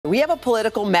We have a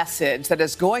political message that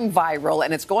is going viral,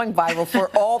 and it's going viral for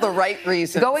all the right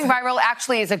reasons. Going viral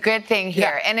actually is a good thing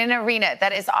here. Yeah. In an arena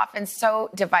that is often so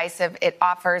divisive, it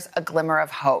offers a glimmer of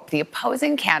hope. The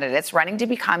opposing candidates running to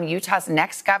become Utah's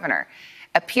next governor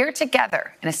appear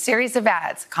together in a series of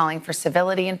ads calling for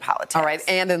civility in politics. All right,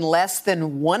 and in less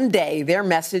than one day, their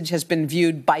message has been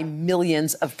viewed by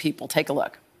millions of people. Take a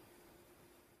look.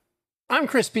 I'm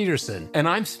Chris Peterson. And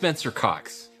I'm Spencer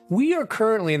Cox. We are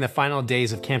currently in the final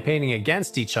days of campaigning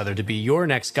against each other to be your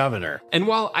next governor. And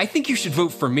while I think you should vote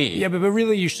for me... Yeah, but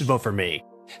really you should vote for me.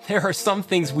 There are some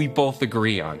things we both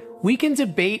agree on. We can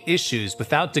debate issues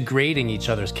without degrading each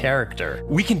other's character.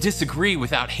 We can disagree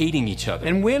without hating each other.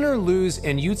 And win or lose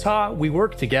in Utah, we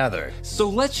work together. So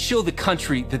let's show the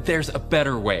country that there's a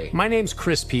better way. My name's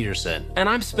Chris Peterson. And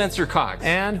I'm Spencer Cox.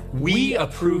 And we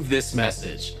approve this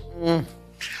message.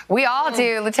 We all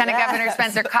do. Lieutenant Governor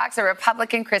Spencer Cox, a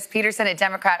Republican, Chris Peterson, a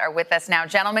Democrat, are with us now.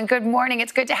 Gentlemen, good morning.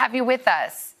 It's good to have you with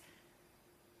us.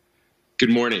 Good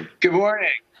morning. Good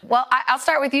morning. Well, I'll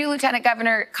start with you, Lieutenant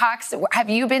Governor Cox. Have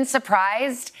you been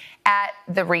surprised at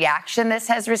the reaction this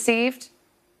has received?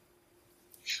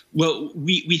 Well,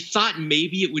 we thought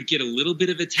maybe it would get a little bit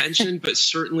of attention, but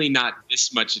certainly not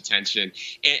this much attention.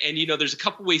 And you know, there's a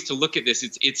couple ways to look at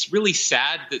this. It's really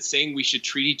sad that saying we should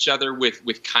treat each other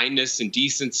with kindness and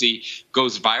decency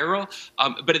goes viral.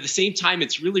 But at the same time,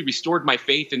 it's really restored my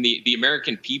faith in the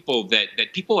American people, that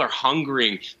people are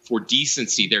hungering for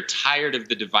decency. They're tired of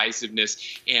the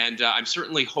divisiveness. And I'm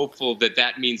certainly hopeful that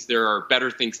that means there are better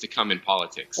things to come in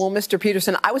politics. Well, Mr.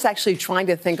 Peterson, I was actually trying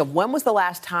to think of when was the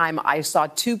last time I saw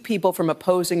two people from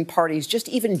opposing parties just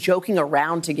even joking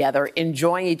around together,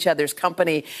 enjoying each other's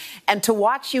company. And to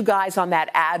watch you guys on that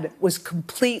ad was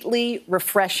completely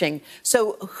refreshing.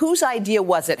 So whose idea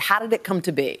was it? How did it come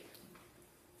to be?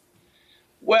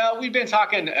 Well, we've been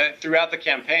talking throughout the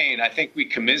campaign. I think we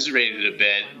commiserated a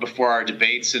bit before our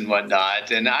debates and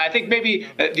whatnot. And I think maybe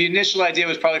the initial idea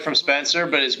was probably from Spencer,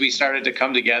 but as we started to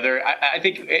come together, I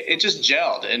think it just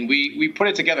gelled. And we put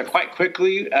it together quite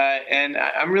quickly. And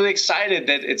I'm really excited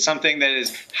that it's something that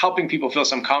is helping people feel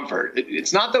some comfort.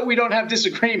 It's not that we don't have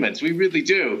disagreements. We really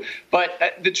do. But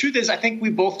the truth is, I think we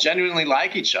both genuinely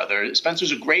like each other.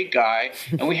 Spencer's a great guy.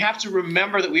 And we have to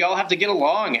remember that we all have to get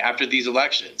along after these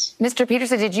elections. Mr.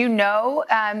 Peterson, did you know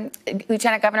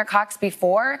Lieutenant Governor Cox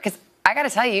before? Because I got to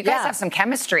tell you, you guys have some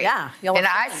chemistry. Yeah. And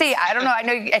I don't know, I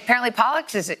know apparently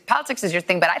politics is your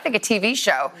thing, but I think a TV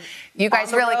show, you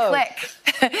guys really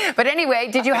click. But anyway,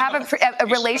 did you have a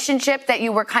relationship that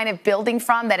you were kind of building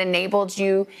from that enabled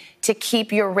you to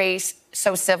keep your race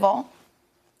so civil?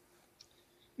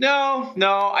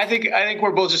 No. I think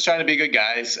we're both just trying to be good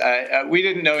guys. We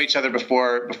didn't know each other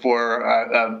before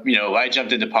I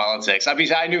jumped into politics.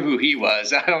 Obviously, I knew who he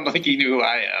was. I don't think he knew who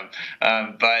I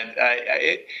am.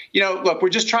 Look, we're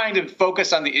just trying to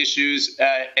focus on the issues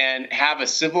and have a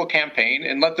civil campaign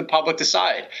and let the public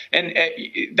decide. And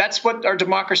that's what our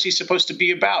democracy is supposed to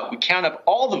be about. We count up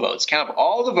all the votes,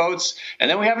 and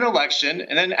then we have an election,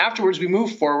 and then afterwards we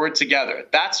move forward together.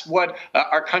 That's what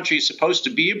our country is supposed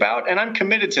to be about, and I'm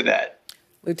committed to that.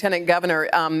 Lieutenant Governor,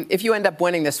 if you end up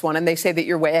winning this one, and they say that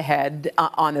you're way ahead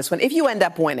on this one, if you end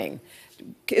up winning,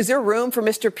 is there room for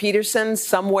Mr. Peterson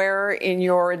somewhere in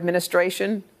your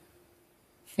administration?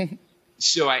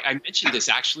 So I mentioned this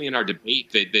actually in our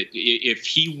debate that if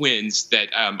he wins, that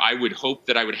I would hope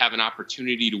that I would have an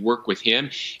opportunity to work with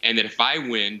him, and that if I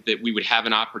win, that we would have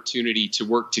an opportunity to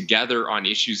work together on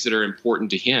issues that are important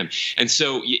to him. And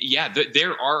so, yeah,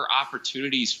 there are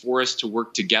opportunities for us to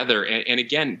work together. And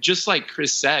again, just like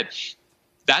Chris said,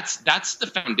 that's the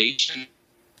foundation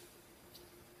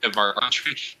of our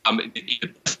country. In the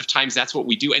best of times, that's what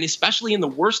we do. And especially in the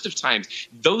worst of times,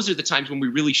 those are the times when we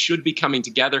really should be coming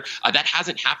together. That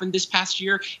hasn't happened this past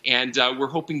year, and we're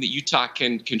hoping that Utah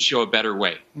can show a better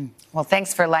way. Well,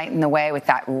 thanks for lighting the way with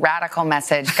that radical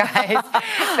message, guys.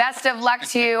 Best of luck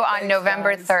to you on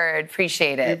November 3rd.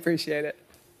 Appreciate it. We appreciate it.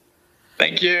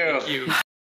 Thank you. Thank you.